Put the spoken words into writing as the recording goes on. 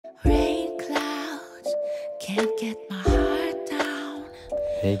can't get my heart down.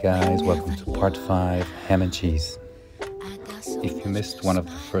 Hey guys, welcome to part 5, ham and cheese. If you missed one of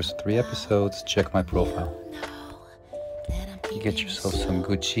the first 3 episodes, check my profile. Get yourself some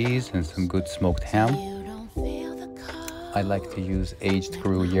good cheese and some good smoked ham. I like to use aged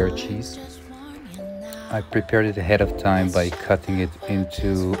Gruyere cheese. I prepared it ahead of time by cutting it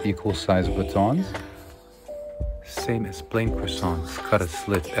into equal sized batons. Same as plain croissants, cut a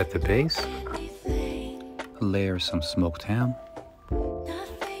slit at the base. Layer some smoked ham.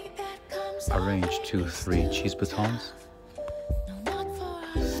 Arrange 2-3 cheese batons.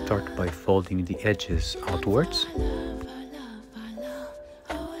 Start by folding the edges outwards.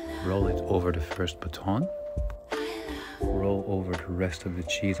 Roll it over the first baton. Roll over the rest of the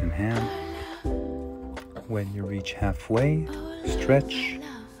cheese and ham. When you reach halfway, stretch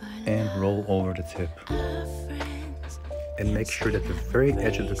and roll over the tip. And make sure that the very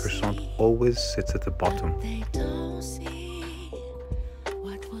edge of the croissant always sits at the bottom.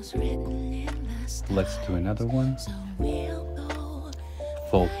 Let's do another one.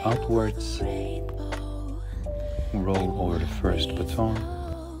 Fold outwards. Roll over the first baton.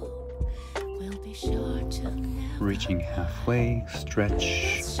 Reaching halfway,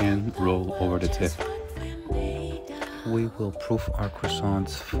 stretch and roll over the tip. We will proof our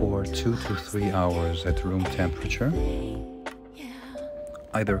croissants for 2 to 3 hours at room temperature,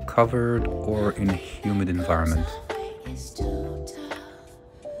 either covered or in a humid environment.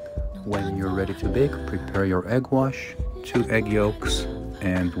 When you're ready to bake, prepare your egg wash, 2 egg yolks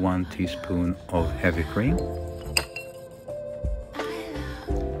and 1 teaspoon of heavy cream.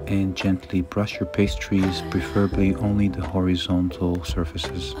 And gently brush your pastries, preferably only the horizontal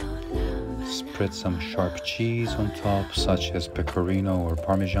surfaces. Spread some sharp cheese on top, such as pecorino or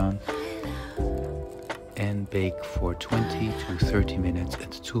parmesan, and bake for 20 to 30 minutes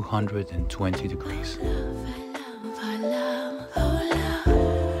at 220 degrees.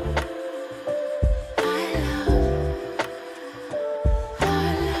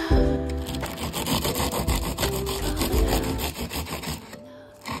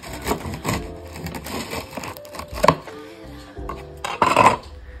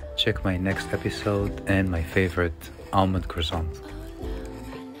 Check my next episode and my favorite almond croissant.